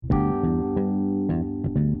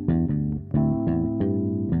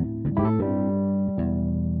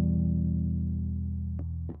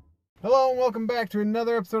and welcome back to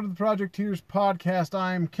another episode of the Project Tears podcast.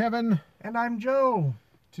 I'm Kevin. And I'm Joe.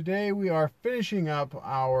 Today we are finishing up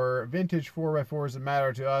our vintage 4x4s that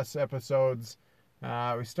matter to us episodes.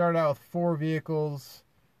 We started out with 4 vehicles.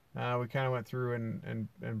 We kind of went through and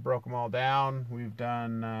broke them all down. We've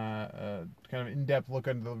done a kind of in-depth look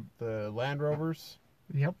into the Land Rovers.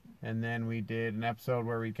 Yep. And then we did an episode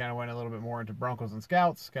where we kind of went a little bit more into Broncos and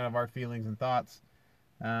Scouts, kind of our feelings and thoughts.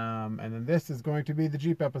 And then this is going to be the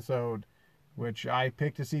Jeep episode, which I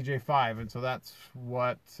picked a CJ5, and so that's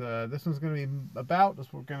what this one's going to be about.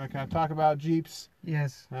 We're going to kind of talk about Jeeps.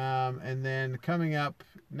 Yes. And then coming up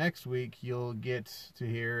next week, you'll get to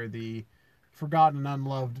hear the Forgotten and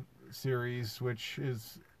Unloved series, which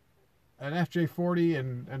is an FJ40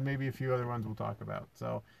 and maybe a few other ones we'll talk about.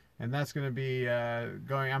 So, and that's going to be I'm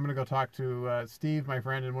going to go talk to Steve, my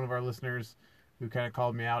friend, and one of our listeners, who kind of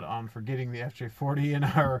called me out on forgetting the FJ40 in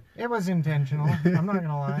our... It was intentional. I'm not going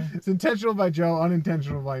to lie. It's intentional by Joe,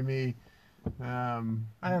 unintentional by me. I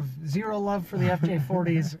have zero love for the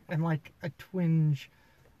FJ40s and like a twinge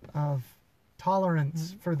of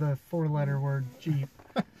tolerance for the 4-letter word Jeep.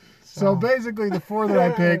 So basically the 4 that I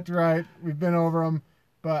picked, right, we've been over them.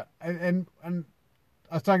 But, and I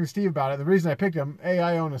was talking to Steve about it. The reason I picked them, A,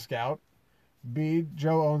 I own a Scout. B,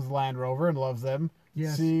 Joe owns the Land Rover and loves them.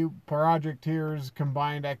 Yes. C, Project Tears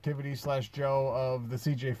combined activity / Joe of the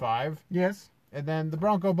CJ5. Yes. And then the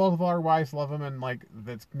Bronco, both of our wives love them, and like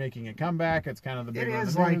that's making a comeback. It's kind of the big one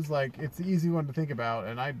of the news. Like it's the easy one to think about,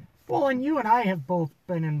 and Well, and you and I have both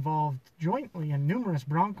been involved jointly in numerous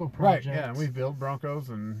Bronco projects. Right. Yeah, and we've built Broncos,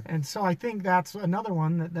 and so I think that's another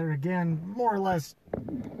one that they're again more or less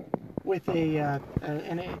with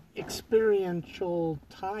an experiential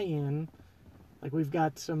tie-in. Like we've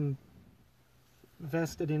got some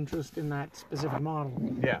vested interest in that specific model.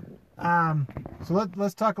 Yeah. So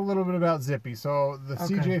let's talk a little bit about Zippy. So the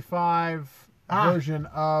CJ5 version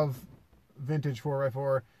of vintage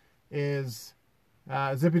 4x4 is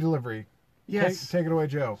Zippy delivery. Yes. Take it away,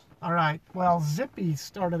 Joe. All right. Well, Zippy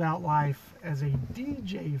started out life as a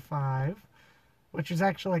DJ5, which is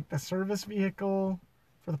actually like the service vehicle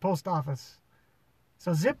for the post office.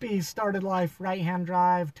 So Zippy started life right-hand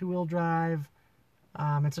drive, 2-wheel drive.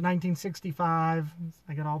 It's a 1965.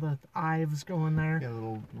 I got all the Ives going there. Yeah, a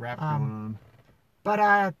little wrap going on.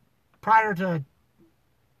 But prior to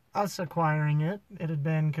us acquiring it, it had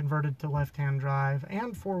been converted to left-hand drive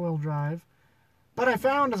and 4-wheel drive. But I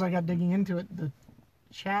found as I got digging into it, the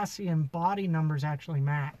chassis and body numbers actually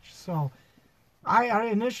match. So I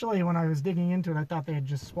initially, when I was digging into it, I thought they had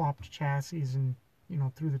just swapped chassis and,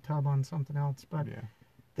 threw the tub on something else. But yeah.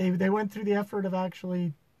 They went through the effort of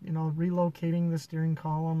actually... relocating the steering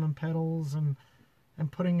column and pedals and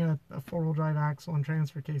putting a 4-wheel drive axle and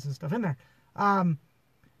transfer case and stuff in there.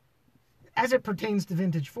 As it pertains to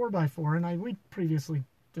vintage 4x4, and we previously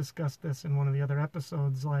discussed this in one of the other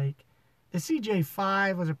episodes, like the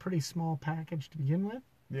CJ5 was a pretty small package to begin with.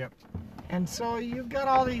 Yep. And so you've got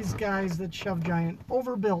all these guys that shove giant,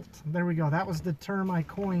 overbuilt. There we go. That was the term I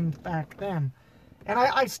coined back then. And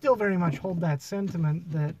I still very much hold that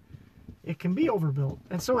sentiment that it can be overbuilt.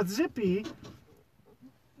 And so with Zippy,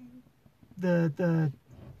 the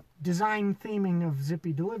design theming of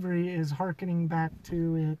Zippy delivery is hearkening back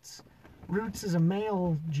to its roots as a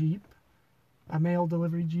mail Jeep, a mail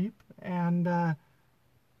delivery Jeep. And, the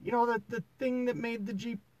thing that made the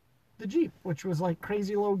Jeep, which was like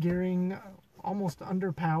crazy low gearing, almost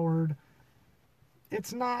underpowered.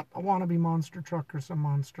 It's not a wannabe monster truck or some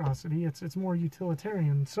monstrosity. It's more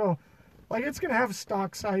utilitarian. So, like, it's going to have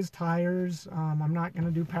stock-sized tires. I'm not going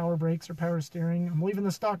to do power brakes or power steering. I'm leaving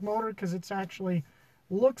the stock motor because it's actually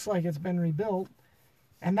looks like it's been rebuilt.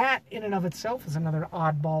 And that, in and of itself, is another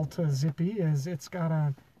oddball to Zippy, is it's got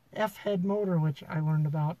a F-head motor, which I learned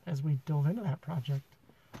about as we dove into that project.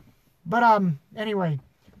 But, anyway,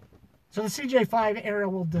 so the CJ5 era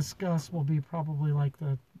we'll discuss will be probably like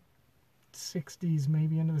the 60s,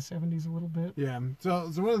 maybe into the 70s a little bit. Yeah, so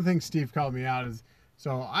one of the things Steve called me out is...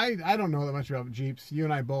 So I don't know that much about Jeeps. You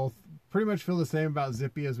and I both pretty much feel the same about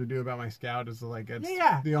Zippy as we do about my Scout. It's like it's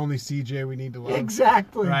the only CJ we need to love.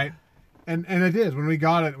 Exactly. Right? And it is. When we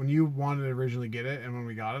got it, when you wanted to originally get it, and when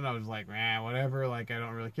we got it, I was like, whatever. Like, I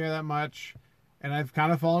don't really care that much. And I've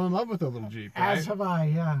kind of fallen in love with the little Jeep. Right? As have I,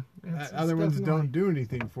 yeah. Other ones don't do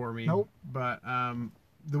anything for me. Nope. But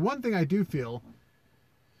the one thing I do feel...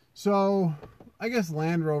 So, I guess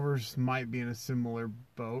Land Rovers might be in a similar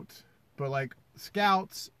boat. But, like...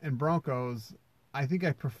 Scouts and Broncos, I think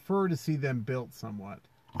I prefer to see them built somewhat.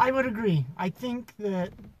 I would agree. I think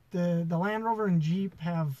that the Land Rover and Jeep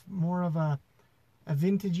have more of a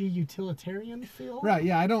vintagey utilitarian feel. Right,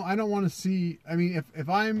 yeah, I don't want to see... I mean, if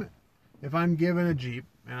I'm if I'm given a Jeep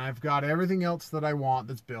and I've got everything else that I want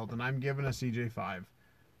that's built, and I'm given a CJ5,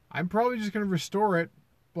 I'm probably just going to restore it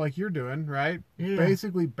like you're doing, right? Yeah.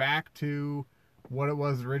 Basically back to what it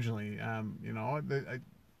was originally.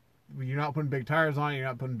 You're not putting big tires on it. You're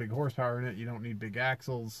not putting big horsepower in it. You don't need big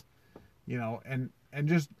axles, and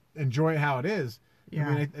just enjoy it how it is. Yeah.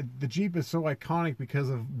 I mean, the Jeep is so iconic because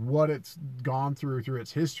of what it's gone through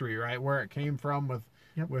its history, right? Where it came from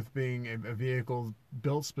with being a vehicle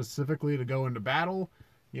built specifically to go into battle,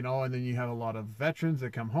 and then you have a lot of veterans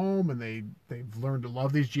that come home and they've learned to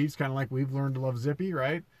love these Jeeps, kind of like we've learned to love Zippy,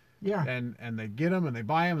 right? Yeah. And they get them and they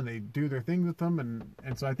buy them and they do their things with them,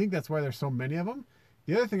 and so I think that's why there's so many of them.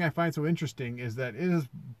 The other thing I find so interesting is that it is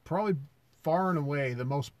probably far and away the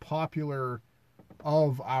most popular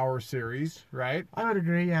of our series, right? I would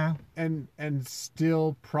agree, yeah. And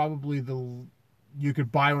still probably you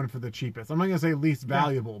could buy one for the cheapest. I'm not gonna say least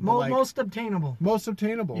valuable, but most obtainable. Most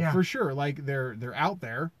obtainable, yeah. For sure. Like they're out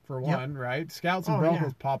there for one, right? Scouts and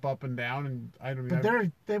Broncos pop up and down, and I don't.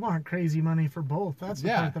 But they want crazy money for both. That's the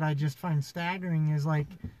part that I just find staggering. Is like,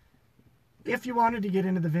 if you wanted to get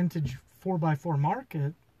into the vintage 4x4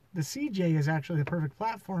 market, the CJ is actually the perfect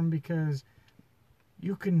platform because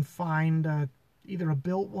you can find either a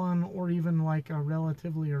built one or even like a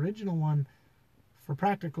relatively original one for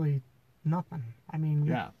practically nothing. I mean,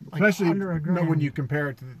 like especially under $1,000 when you compare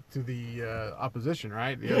it to the opposition,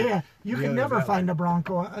 right? You can never find a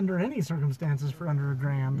Bronco under any circumstances for under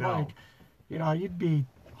 $1,000. No. Like, you'd be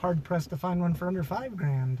hard pressed to find one for under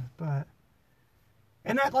 $5,000. But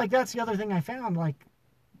that's the other thing I found. Like,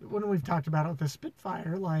 when we've talked about it with the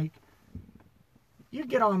Spitfire, like, you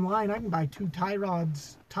get online, I can buy 2 tie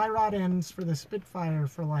rod ends for the Spitfire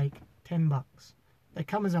for like $10. They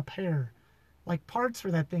come as a pair. Like, parts for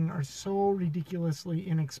that thing are so ridiculously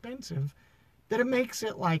inexpensive that it makes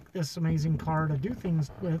it like this amazing car to do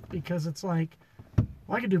things with, because it's like,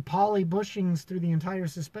 well, I could do poly bushings through the entire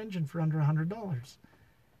suspension for under $100.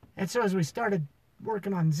 And so as we started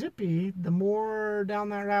working on Zippy, the more down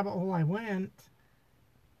that rabbit hole I went,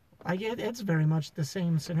 it's very much the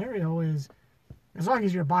same scenario. Is as long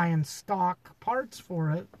as you're buying stock parts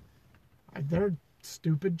for it, they're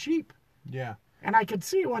stupid cheap. Yeah. And I could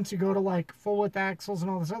see once you go to like full width axles and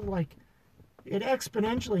all this other, like, it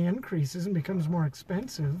exponentially increases and becomes more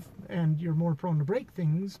expensive, and you're more prone to break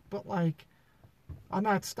things. But like on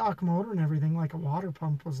that stock motor and everything, like a water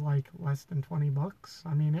pump was like less than $20.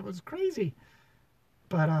 I mean, it was crazy.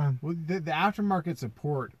 But well, the aftermarket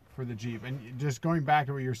support for the Jeep, and just going back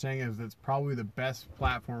to what you're saying, is it's probably the best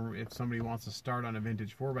platform if somebody wants to start on a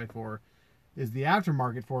vintage 4x4. Is the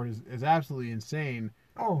aftermarket for it is absolutely insane.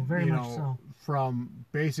 Oh, very much so. From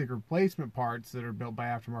basic replacement parts that are built by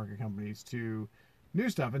aftermarket companies to new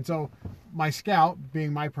stuff. And so my Scout,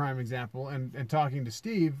 being my prime example, and talking to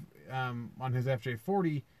Steve on his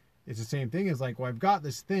FJ40, it's the same thing. Is like, well, I've got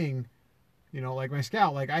this thing, like my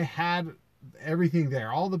Scout, like I had everything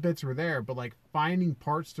there. All the bits were there, but like finding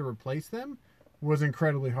parts to replace them was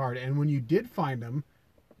incredibly hard. And when you did find them,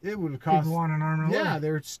 it would cost an arm and a leg. Yeah,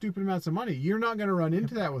 they're stupid amounts of money. You're not going to run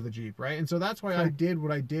into that with a Jeep, right? And so that's why I did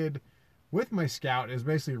what I did with my Scout, is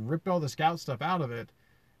basically ripped all the Scout stuff out of it,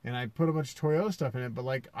 and I put a bunch of Toyota stuff in it. But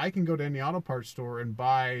like, I can go to any auto parts store and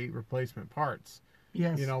buy replacement parts.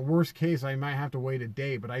 Yes. Worst case, I might have to wait a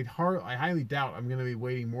day, but I highly doubt I'm going to be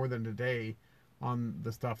waiting more than a day on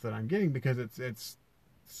the stuff that I'm getting, because it's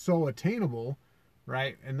so attainable,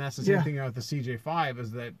 right? And that's the same thing with the CJ5,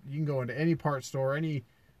 is that you can go into any parts store, any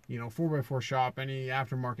 4x4 shop, any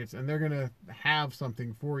aftermarkets, and they're going to have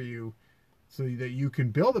something for you so that you can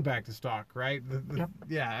build it back to stock, right?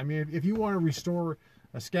 Yeah, I mean, if you want to restore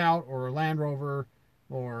a Scout or a Land Rover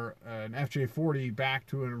or an FJ40 back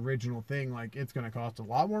to an original thing, like, it's going to cost a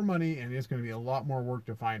lot more money, and it's going to be a lot more work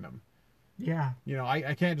to find them. Yeah.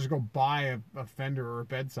 I can't just go buy a fender or a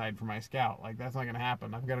bedside for my Scout. Like, that's not going to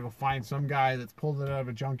happen. I've got to go find some guy that's pulled it out of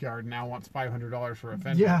a junkyard and now wants $500 for a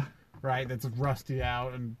fender. Yeah. Right? That's rusty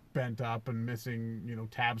out and bent up and missing,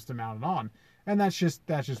 tabs to mount it on. And that's just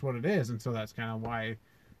what it is. And so that's kind of why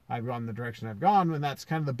I've gone the direction I've gone. And that's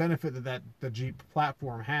kind of the benefit that the Jeep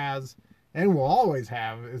platform has and will always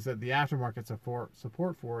have, is that the aftermarket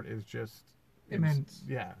support for it is just immense.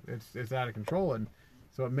 It's out of control. And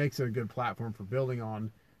so it makes it a good platform for building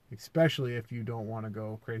on, especially if you don't want to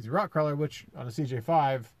go crazy rock crawler, which on a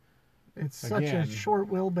CJ5, it's such a short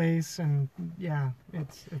wheelbase, and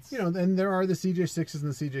it's and there are the CJ6s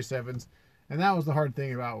and the CJ7s, and that was the hard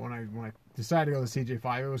thing about when I decided to go to the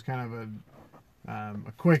CJ5. It was kind of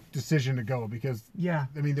a quick decision to go, because I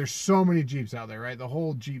mean, there's so many Jeeps out there, right? The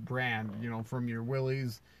whole Jeep brand, from your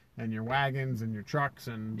Willys and your wagons and your trucks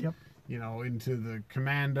and into the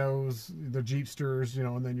Commandos, the Jeepsters,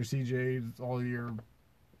 and then your CJs, all your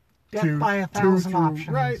Death by 1,000 options.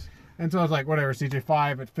 Right. And so I was like, whatever,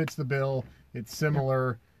 CJ5, it fits the bill, it's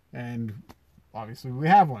similar, and obviously we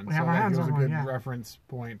have one. So it was a good reference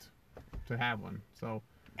point to have one. So,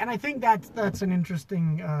 and I think that's an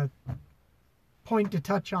interesting point to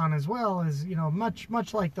touch on as well, is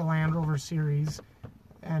much like the Land Rover series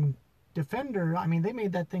and Defender. I mean, they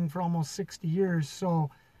made that thing for almost 60 years. So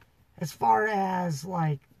as far as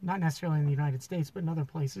like, not necessarily in the United States, but in other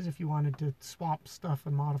places, if you wanted to swap stuff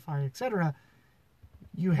and modify, etc.,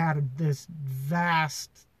 you had this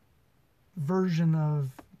vast version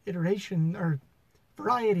of iteration or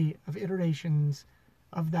variety of iterations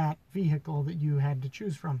of that vehicle that you had to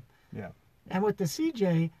choose from. Yeah. And with the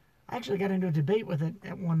CJ, I actually got into a debate with it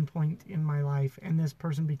at one point in my life, and this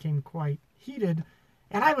person became quite heated.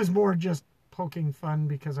 And I was more just poking fun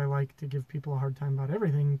because I like to give people a hard time about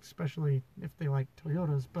everything, especially if they like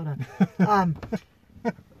Toyotas. But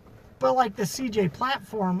like the CJ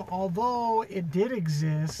platform, although it did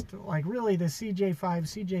exist, like really the CJ5,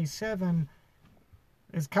 CJ7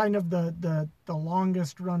 is kind of the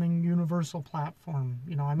longest running universal platform.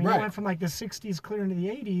 I mean, right. It went from like the 60s clear into the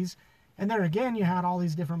 80s. And there again, you had all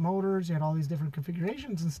these different motors, you had all these different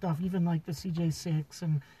configurations and stuff, even like the CJ6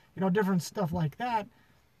 and, different stuff like that.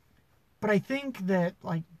 But I think that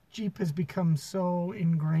like Jeep has become so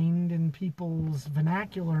ingrained in people's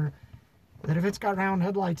vernacular that if it's got round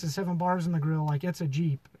headlights and 7 bars in the grill, like it's a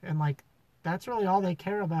Jeep. And like, that's really all they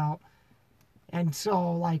care about. And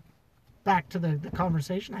so like, back to the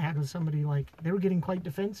conversation I had with somebody, like they were getting quite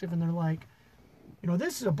defensive and they're like,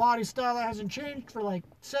 this is a body style that hasn't changed for like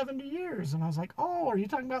 70 years. And I was like, oh, are you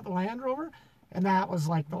talking about the Land Rover? And that was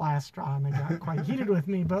like the last straw, and they got quite heated with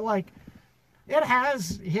me. But like, it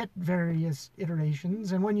has hit various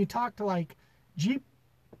iterations. And when you talk to like Jeep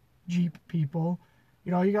people,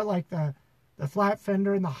 you got like the flat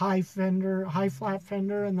fender and the high flat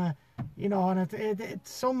fender, and and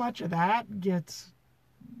it's so much of that gets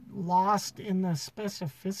lost in the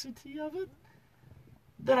specificity of it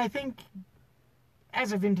that I think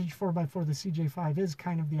as a vintage 4x4, the CJ5 is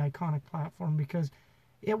kind of the iconic platform because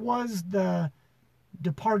it was the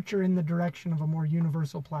departure in the direction of a more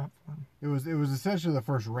universal platform. It was essentially the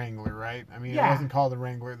first Wrangler, right? I mean, yeah. It wasn't called the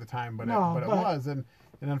Wrangler at the time, but it was. And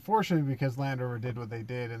unfortunately, because Land Rover did what they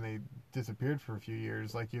did and they disappeared for a few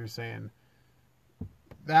years, like you were saying,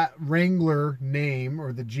 that Wrangler name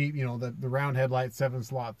or the Jeep, the round headlight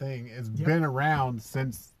 7-slot thing has been around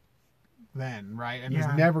since then, right? And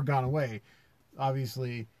has never gone away.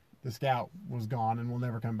 Obviously, the Scout was gone and will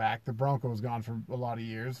never come back. The Bronco was gone for a lot of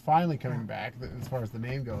years, finally coming back as far as the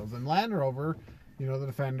name goes. And Land Rover, the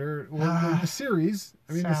Defender, the series.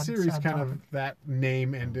 I mean, the series kind of, that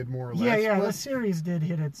name ended more or less. Yeah, the series did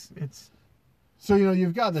hit its So,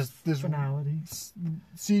 you've got this finality.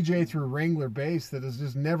 CJ through Wrangler base that has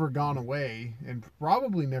just never gone away and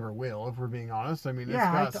probably never will, if we're being honest. I mean, it's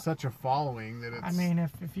got such a following that it's... I mean,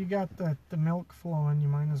 if you got the milk flowing, you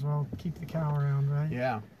might as well keep the cow around, right?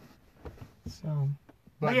 Yeah. So,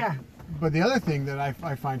 but yeah. But the other thing that I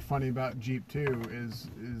find funny about Jeep, too, is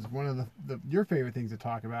one of your favorite things to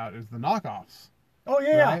talk about is the knockoffs. Oh,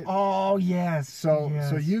 yeah. Right? Oh, yes. So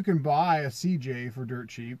you can buy a CJ for dirt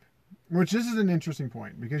cheap. Which this is an interesting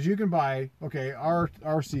point because you can buy, our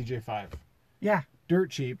CJ5. Yeah.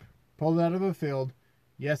 Dirt cheap. Pulled it out of a field.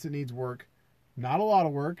 Yes, it needs work. Not a lot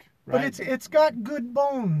of work, right? But it's got good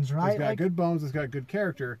bones, right? It's got good bones. It's got good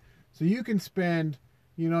character. So you can spend,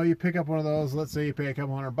 you pick up one of those. Let's say you pay a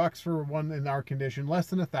couple $100 for one in our condition, less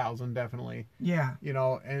than 1,000 definitely. Yeah.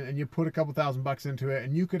 And you put a couple $1,000 into it,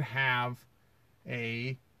 and you could have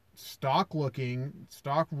a stock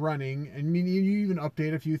running, and you even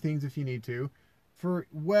update a few things if you need to, for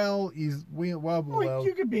well below.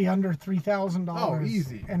 You could be under $3,000. Oh,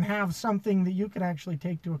 easy, and have something that you could actually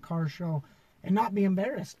take to a car show and not be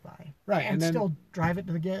embarrassed by. Right, and then still drive it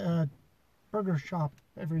to the burger shop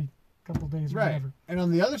every couple of days. Or right, whatever. And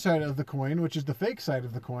on the other side of the coin, which is the fake side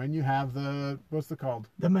of the coin, you have what's it called?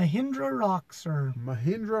 The Mahindra Roxor.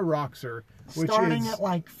 Which starting is, at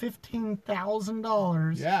like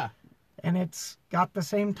 $15,000. Yeah. And it's got the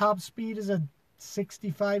same top speed as a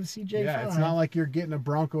 65 CJ5. Yeah, it's not like you're getting a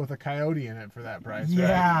Bronco with a Coyote in it for that price.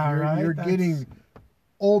 Yeah, right? You're getting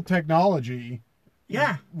old technology.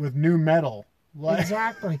 Yeah. With new metal.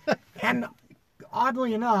 Exactly. And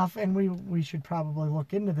oddly enough, and we should probably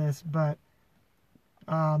look into this, but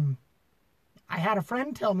I had a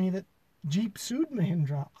friend tell me that Jeep sued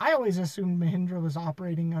Mahindra. I always assumed Mahindra was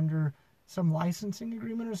operating under some licensing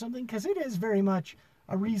agreement or something, because it is very much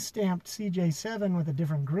a restamped CJ7 with a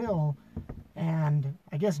different grille, and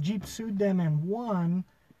I guess Jeep sued them and won,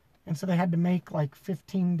 and so they had to make like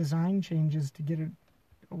 15 design changes to get it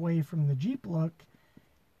away from the Jeep look.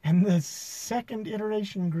 And the second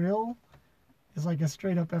iteration grille is like a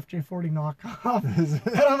straight up FJ40 knockoff.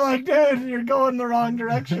 And I'm like, dude, you're going the wrong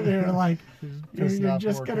direction here. Like, you're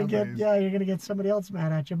just gonna get, you're gonna get somebody else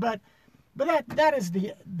mad at you. But that is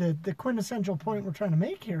the quintessential point we're trying to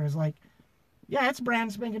make here is like, yeah, it's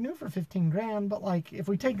brand spanking new for 15 grand, but like if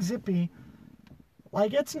we take Zippy,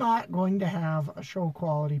 like it's not going to have a show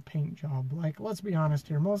quality paint job. Like, let's be honest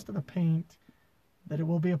here, most of the paint that it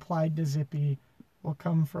will be applied to Zippy will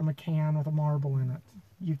come from a can with a marble in it.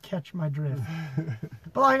 You catch my drift.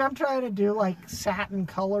 But like I'm trying to do like satin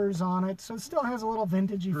colors on it, so it still has a little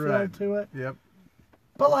vintagey feel to it. Yep.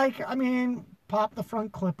 But like, I mean, pop the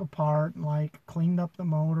front clip apart and like cleaned up the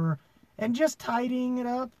motor and just tidying it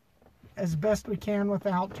up as best we can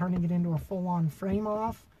without turning it into a full-on frame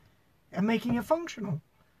off and making it functional.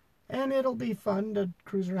 And it'll be fun to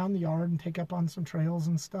cruise around the yard and take up on some trails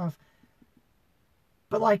and stuff.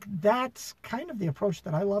 But like that's kind of the approach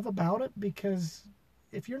that I love about it, because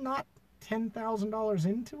if you're not $10,000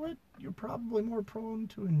 into it, you're probably more prone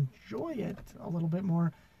to enjoy it a little bit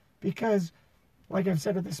more, because like I've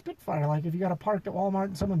said with the Spitfire, like if you got it parked at Walmart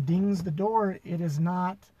and someone dings the door, it is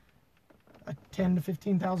not a $10,000 to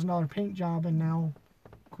 $15,000 paint job, and now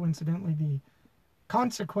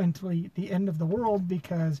consequently the end of the world,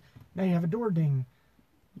 because now you have a door ding.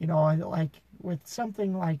 You know, like with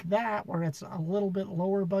something like that where it's a little bit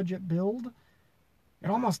lower budget build, it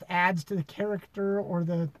almost adds to the character or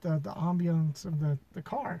the ambiance of the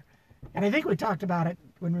car. And I think we talked about it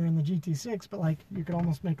when we were in the GT6, but like you could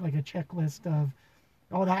almost make like a checklist of,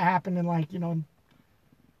 oh, that happened in like, you know,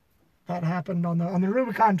 that happened on the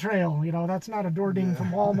Rubicon Trail. You know, that's not a door ding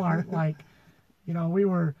from Walmart. Like, you know, we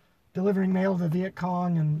were delivering mail to Viet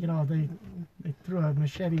Cong, and you know they threw a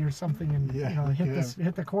machete or something and you know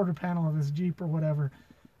hit the quarter panel of his Jeep or whatever.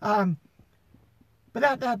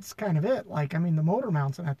 But that's kind of it. Like, I mean, the motor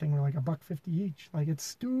mounts on that thing were like $150 each. Like, it's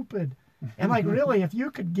stupid. And like, really, if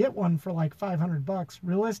you could get one for like $500,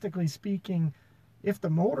 realistically speaking, if the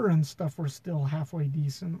motor and stuff were still halfway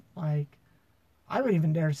decent, like, I would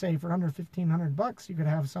even dare say for under $1,500, you could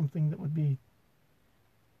have something that would be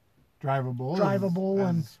drivable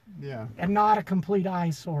and not a complete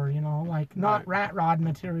eyesore. You know, like not rat rod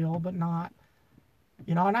material, but not.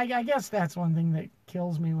 You know, and I guess that's one thing that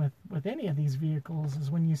kills me with any of these vehicles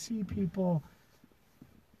is when you see people.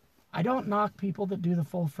 I don't knock people that do the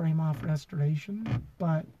full frame off restoration,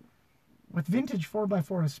 but with vintage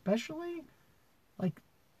 4x4 especially, like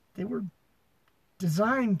they were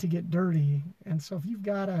designed to get dirty. And so if you've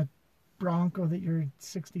got a Bronco that you're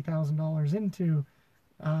 $60,000 into,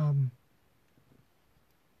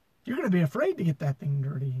 you're going to be afraid to get that thing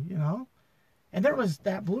dirty, you know? And there was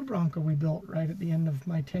that blue Bronco we built right at the end of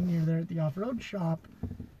my tenure there at the off-road shop.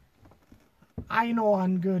 I know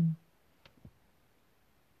on good...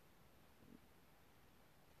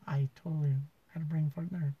 I totally had a brain fart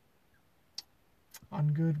there. On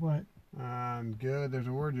good what? On good. There's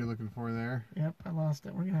a word you're looking for there. Yep, I lost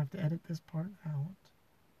it. We're going to have to edit this part out.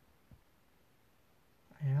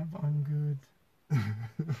 I have on good.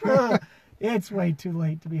 It's way too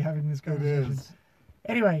late to be having this conversation. It is.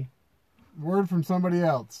 Anyway... Word from somebody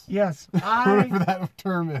else. Yes. Whatever that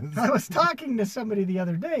term is. I was talking to somebody the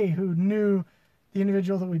other day who knew the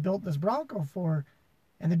individual that we built this Bronco for,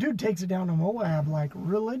 and the dude takes it down to Moab like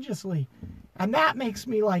religiously. And that makes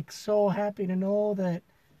me like so happy to know that,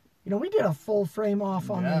 you know, we did a full frame off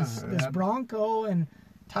on this Bronco and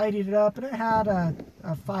tidied it up, and it had a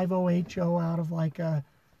 50 HO out of like a,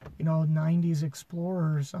 you know, 90s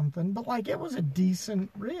Explorer or something, but like it was a decent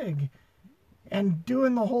rig. And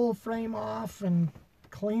doing the whole frame off and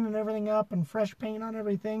cleaning everything up and fresh paint on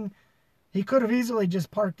everything, he could have easily just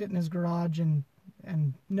parked it in his garage and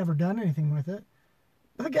never done anything with it.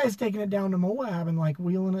 But the guy's taking it down to Moab and like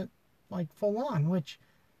wheeling it like full on, which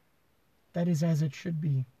that is as it should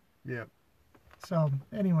be. Yep. So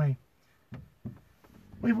anyway,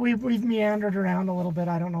 we've meandered around a little bit.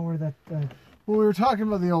 I don't know where that. Well, we were talking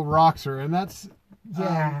about the old Roxor, and that's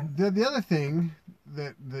yeah. The other thing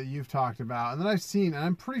that you've talked about and that I've seen, and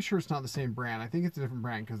I'm pretty sure it's not the same brand. I think it's a different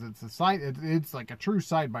brand because it's it's like a true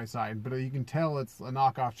side-by-side, but you can tell it's a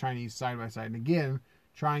knockoff Chinese side-by-side. And again,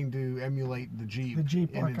 trying to emulate the Jeep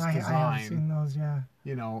in look, its design. I have seen those, yeah.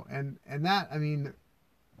 You know, and that, I mean,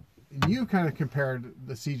 you kind of compared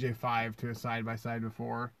the CJ5 to a side-by-side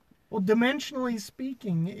before. Well, dimensionally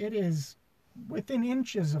speaking, it is within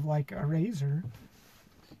inches of like a Razor.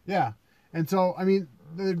 Yeah. And so, I mean,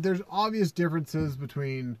 there's obvious differences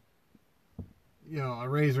between, a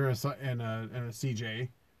Razor and a CJ,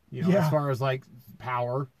 as far as like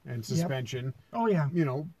power and suspension. Yep. Oh yeah.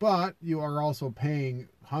 But you are also paying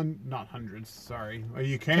not hundreds. Sorry,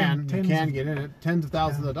 you can get in it tens of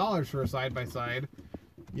thousands of dollars for a side by side.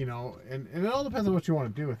 And it all depends on what you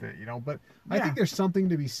want to do with it. But I think there's something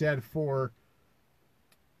to be said for,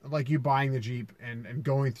 like, you buying the Jeep and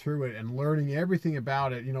going through it and learning everything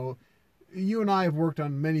about it. You and I have worked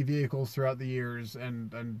on many vehicles throughout the years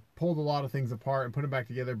and pulled a lot of things apart and put them back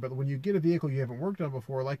together. But when you get a vehicle you haven't worked on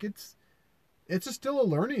before, like, it's still a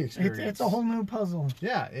learning experience. It's a whole new puzzle.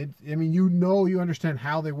 Yeah. You understand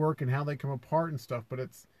how they work and how they come apart and stuff, but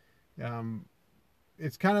it's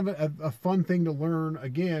kind of a fun thing to learn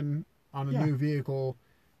again on a new vehicle,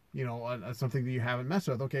 something that you haven't messed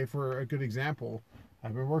with. Okay, for a good example,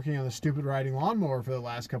 I've been working on the stupid riding lawnmower for the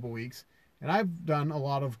last couple of weeks, and I've done a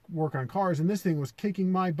lot of work on cars, and this thing was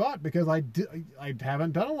kicking my butt because I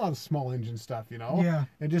haven't done a lot of small engine stuff, Yeah.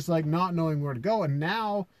 and just like not knowing where to go. And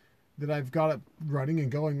now that I've got it running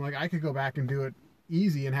and going, like, I could go back and do it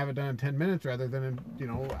easy and have it done in 10 minutes rather than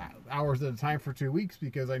in, hours at a time for 2 weeks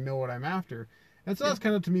because I know what I'm after. And so that's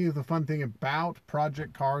kind of, to me, the fun thing about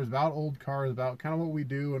project cars, about old cars, about kind of what we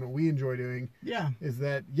do and what we enjoy doing. Yeah. Is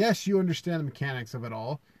that, yes, you understand the mechanics of it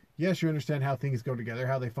all. Yes, you understand how things go together,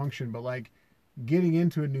 how they function. But, like, getting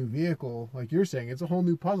into a new vehicle, like you're saying, it's a whole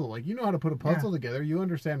new puzzle. Like, you know how to put a puzzle together. You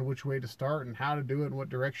understand which way to start and how to do it and what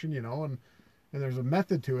direction, and there's a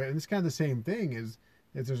method to it. And it's kind of the same thing is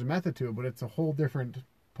there's a method to it, but it's a whole different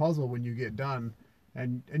puzzle when you get done.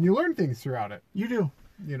 And you learn things throughout it. You do.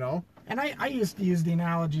 And I used to use the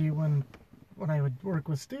analogy when I would work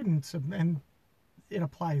with students, and it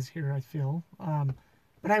applies here, I feel.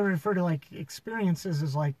 But I refer to, like, experiences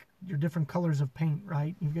as like your different colors of paint,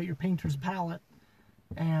 right? You've got your painter's palette,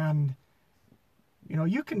 and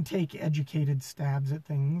you can take educated stabs at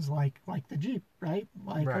things like the Jeep, right?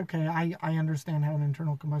 Like, okay, I understand how an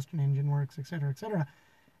internal combustion engine works, et cetera, et cetera.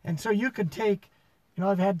 And so you could take,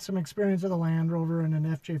 I've had some experience with a Land Rover and an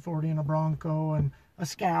FJ40 and a Bronco and a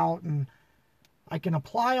Scout, and I can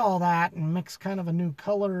apply all that and mix kind of a new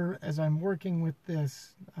color as I'm working with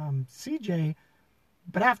this CJ.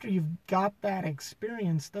 But after you've got that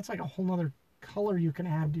experience, that's like a whole nother color you can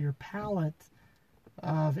add to your palette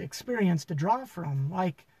of experience to draw from.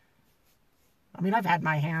 Like, I've had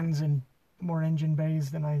my hands in more engine bays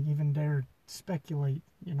than I even dare speculate,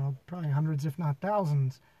 probably hundreds, if not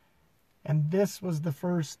thousands. And this was the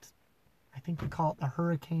first, I think we call it the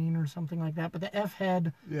Hurricane or something like that, but the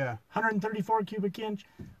F-head, 134 cubic inch.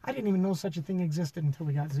 I didn't even know such a thing existed until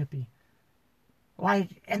we got Zippy.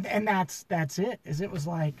 Like, and that's it. It was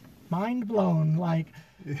like mind blown. Like,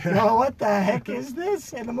 what the heck is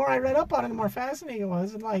this? And the more I read up on it, the more fascinating it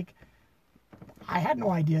was. And, like, I had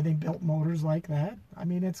no idea they built motors like that.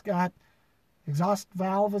 It's got exhaust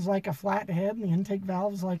valve is like a flat head, and the intake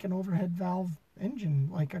valve is like an overhead valve engine,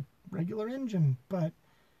 like a regular engine. But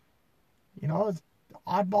it's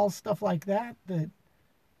oddball stuff like that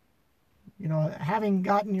having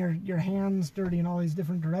gotten your hands dirty in all these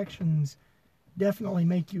different directions definitely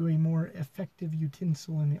make you a more effective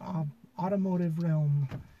utensil in the automotive realm.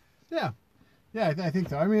 Yeah, I think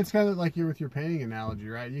so. It's kind of like you're with your painting analogy,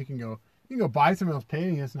 right? You can go buy someone else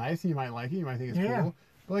painting. It's nice, and you might like it. You might think it's cool.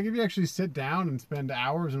 But, like, if you actually sit down and spend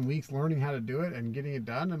hours and weeks learning how to do it and getting it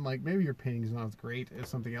done, and, like, maybe your painting's not as great as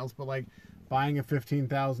something else, but, like, buying a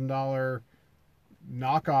 $15,000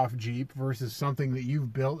 knockoff Jeep versus something that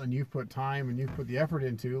you've built and you've put time and you've put the effort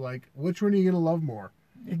into, like, which one are you going to love more?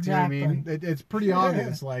 Exactly. You know what I mean? It's pretty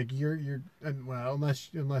obvious. Like, unless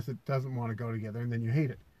it doesn't want to go together, and then you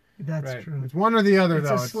hate it. That's true. It's one or the other,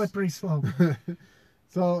 though. It's a slippery slope.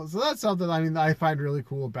 So that's something I find really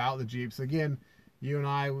cool about the Jeeps. Again, you and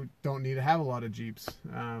I don't need to have a lot of Jeeps,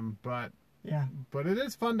 but it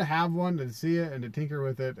is fun to have one, to see it and to tinker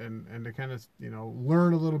with it and to kind of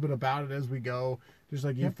learn a little bit about it as we go. Just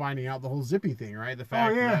like you finding out the whole Zippy thing, right? The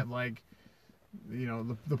fact that, like,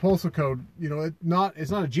 the postal code, it's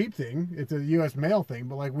not a Jeep thing. It's a U.S. mail thing.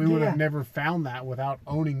 But, like, we would have never found that without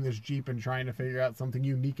owning this Jeep and trying to figure out something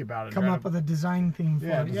unique about it. Come up with a design theme for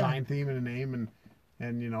it. Design theme and a name. And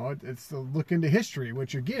it's a look into history,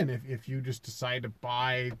 which, again, if you just decide to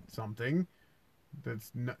buy something,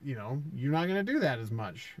 that's not, you're not going to do that as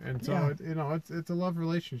much. And so, it's a love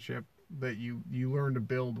relationship that you learn to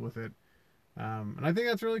build with it. And I think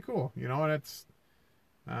that's really cool, and it's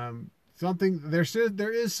something,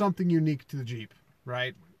 there is something unique to the Jeep,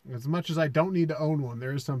 right? As much as I don't need to own one,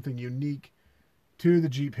 there is something unique to the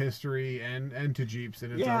Jeep history and to Jeeps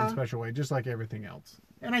in its own special way, just like everything else.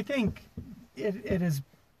 And I think it is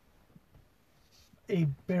a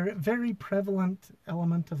very, very prevalent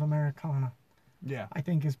element of Americana. Yeah. I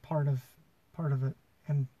think is part of it.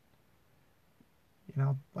 And you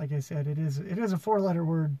know, like I said, it is a 4-letter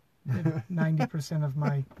word in 90% of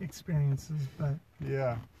my experiences. But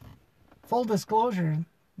yeah, full disclosure,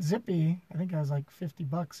 Zippy, I think I was like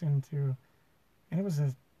 $50 into, and it was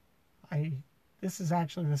this is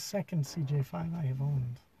actually the second CJ5 I have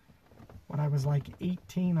owned. When I was like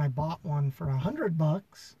 18, I bought one for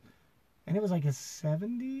 $100, and it was like a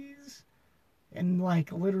 70s, and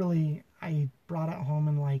like literally I brought it home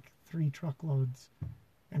in like 3 truckloads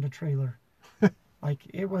and a trailer. Like,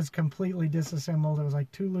 it was completely disassembled. It was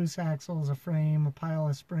like 2 loose axles, a frame, a pile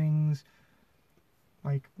of springs,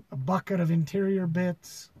 like a bucket of interior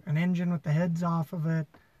bits, an engine with the heads off of it.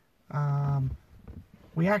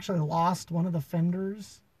 We actually lost one of the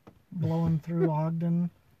fenders blowing through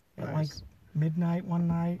Ogden at like midnight one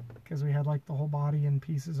night because we had like the whole body in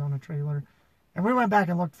pieces on a trailer. And we went back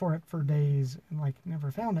and looked for it for days and like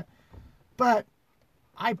never found it. But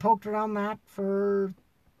I poked around that for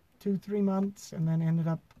 2-3 months and then ended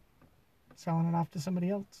up selling it off to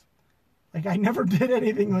somebody else. Like, I never did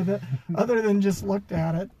anything with it other than just looked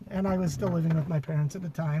at it. And I was still living with my parents at the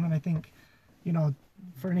time. And I think, you know,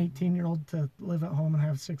 for an 18-year-old to live at home and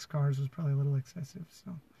have 6 cars was probably a little excessive.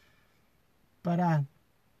 So, but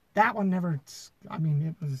that one never, I mean,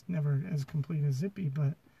 it was never as complete as Zippy.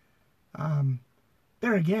 But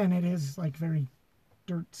there again, it is like very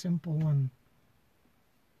dirt simple and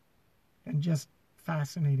just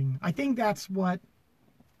fascinating. I think that's what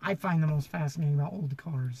I find the most fascinating about old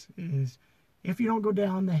cars is if you don't go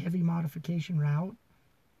down the heavy modification route,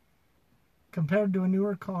 compared to a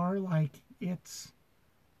newer car, like it's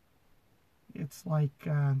like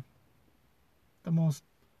the most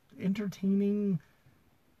entertaining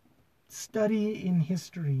study in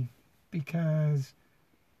history, because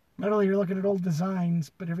not only you're looking at old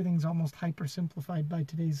designs, but everything's almost hyper simplified by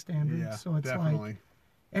today's standards. Yeah, so it's definitely. like,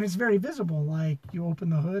 and it's very visible. Like, you open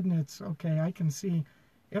the hood and it's, okay, I can see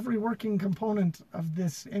every working component of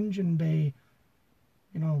this engine bay,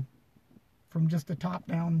 you know, from just a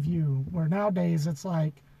top-down view. Where nowadays it's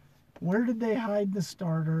like, where did they hide the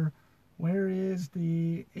starter? Where is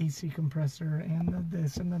the AC compressor and the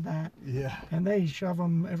this and the that? Yeah. And they shove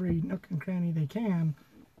them every nook and cranny they can.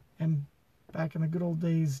 And back in the good old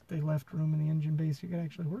days, they left room in the engine bay so you could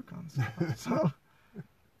actually work on stuff.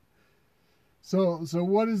 So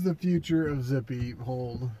what does the future of Zippy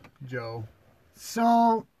hold, Joe?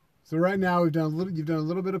 So right now you've done a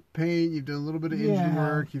little bit of paint, you've done a little bit of engine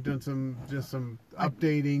work, you've done some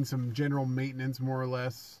updating, some general maintenance more or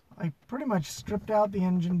less. I pretty much stripped out the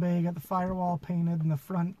engine bay, got the firewall painted and the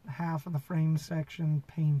front half of the frame section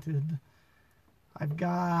painted. I've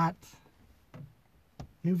got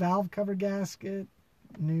new valve cover gasket,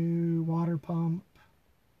 new water pump,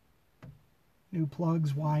 new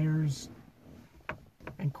plugs, wires,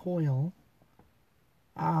 and coil.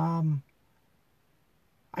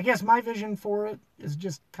 I guess my vision for it is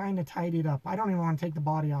just kind of tidy it up. I don't even want to take the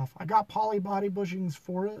body off. I got poly body bushings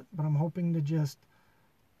for it, but I'm hoping to just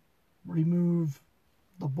remove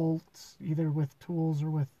the bolts either with tools or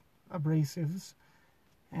with abrasives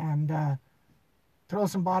and throw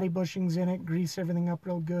some body bushings in it, grease everything up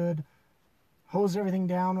real good, hose everything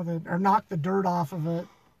down with it, or knock the dirt off of it,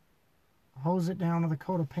 hose it down with a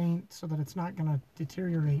coat of paint so that it's not going to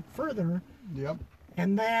deteriorate further. Yep.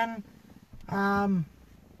 And then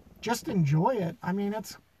just enjoy it. I mean,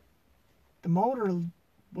 the motor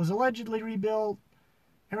was allegedly rebuilt.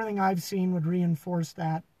 Everything I've seen would reinforce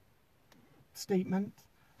that statement.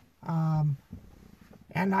 And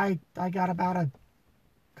I got about a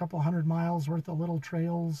couple 100 miles worth of little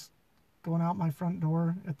trails going out my front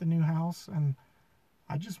door at the new house, and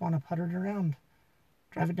I just want to putter it around.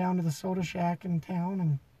 Drive it down to the soda shack in town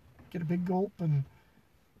and get a big gulp and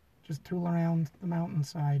just tool around the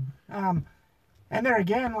mountainside. And there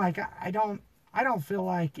again, like, I don't feel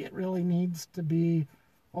like it really needs to be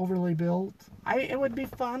overly built. It would be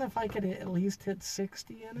fun if I could at least hit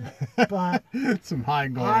 60 in it, but some high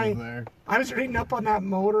goals there. I was reading up on that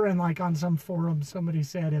motor, and like on some forum, somebody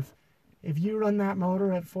said if you run that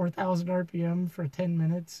motor at 4,000 RPM for 10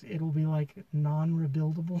 minutes, it'll be like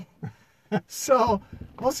non-rebuildable. So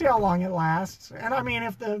we'll see how long it lasts. And I mean,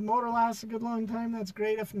 if the motor lasts a good long time, that's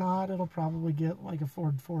great. If not, it'll probably get like a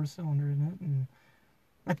Ford 4-cylinder in it. And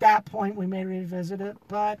at that point, we may revisit it.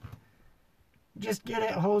 But just get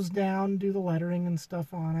it hosed down, do the lettering and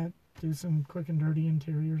stuff on it, do some quick and dirty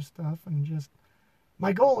interior stuff. And just,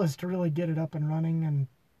 my goal is to really get it up and running and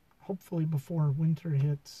hopefully before winter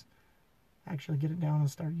hits, actually get it down and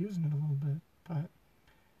start using it a little bit. But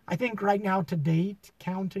I think right now to date,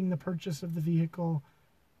 counting the purchase of the vehicle,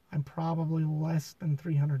 I'm probably less than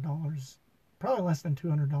 $300, probably less than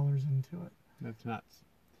 $200 into it. That's nuts.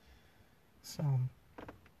 So,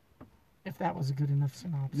 if that was a good enough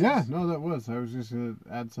synopsis. Yeah, no, that was. I was just going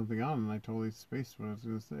to add something on, and I totally spaced what I was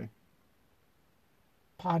going to say.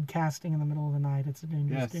 Podcasting in the middle of the night, it's a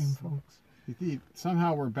dangerous game, folks.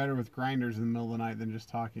 Somehow we're better with grinders in the middle of the night than just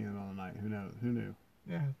talking in the middle of the night. Who knows? Who knew?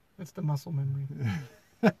 Yeah, it's the muscle memory.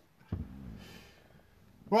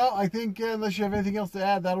 Well, I think unless you have anything else to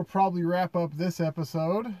add, that'll probably wrap up this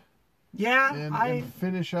episode. Yeah, and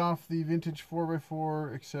finish off the vintage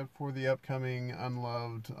 4x4, except for the upcoming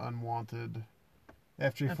unloved, unwanted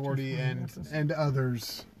FJ40 and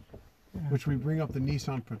others, which we bring up the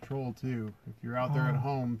Nissan Patrol too. If you're out there at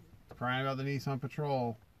home crying about the Nissan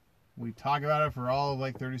Patrol, we talk about it for all of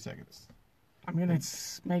like 30 seconds. I'm going to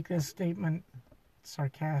make this statement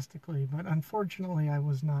sarcastically, but unfortunately I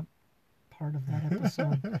was not part of that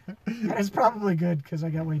episode. And it's probably good because I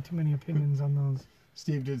got way too many opinions on those.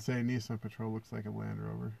 Steve did say Nissan Patrol looks like a Land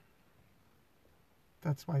Rover.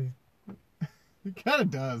 That's why. It kind of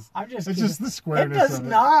does. It's just the squareness of it. It does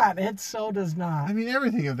not. It so does not. I mean,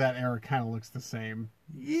 everything of that era kind of looks the same.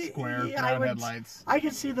 Square, round headlights. I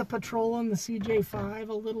could see the Patrol and the CJ5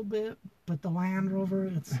 a little bit, but the Land Rover,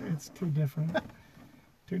 it's too different.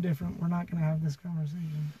 Too different. We're not going to have this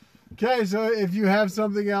conversation. Okay, so if you have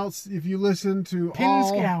something else, if you listen to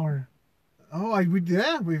Pinscour.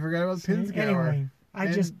 We forgot about Pinscour. Anyway, I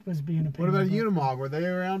just was being a pain. What about Unimog? Were they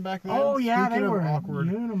around back then? Oh yeah, Speaking they were. Awkward,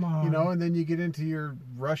 Unimog. and then you get into your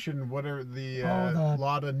Russian, the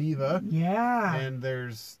Lada Niva. Yeah. And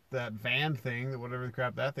there's that van thing, whatever the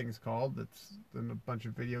crap that thing's called, that's in a bunch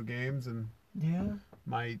of video games, and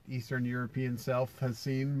my Eastern European self has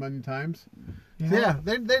seen many times. Yeah,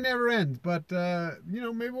 they never end. But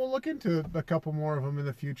maybe we'll look into a couple more of them in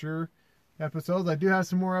the future episodes. I do have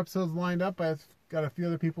some more episodes lined up. I've got a few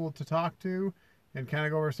other people to talk to and kind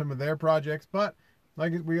of go over some of their projects. But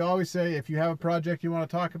like we always say, if you have a project you want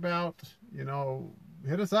to talk about,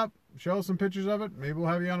 hit us up, show us some pictures of it. Maybe we'll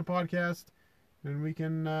have you on a podcast and we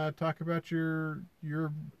can talk about your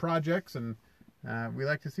projects. And we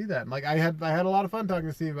like to see that. And like I had a lot of fun talking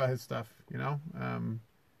to Steve about his stuff,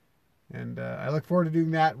 and I look forward to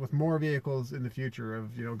doing that with more vehicles in the future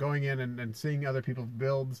of, going in and seeing other people's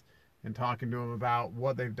builds and talking to them about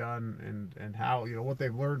what they've done and how, what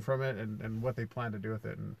they've learned from it and what they plan to do with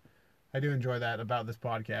it. And I do enjoy that about this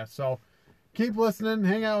podcast. So keep listening,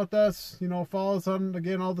 hang out with us, follow us on,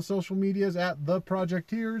 again, all the social medias at The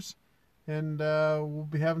Projecteers, and we'll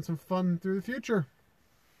be having some fun through the future.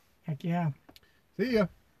 Heck yeah. See ya.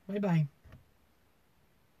 Bye-bye.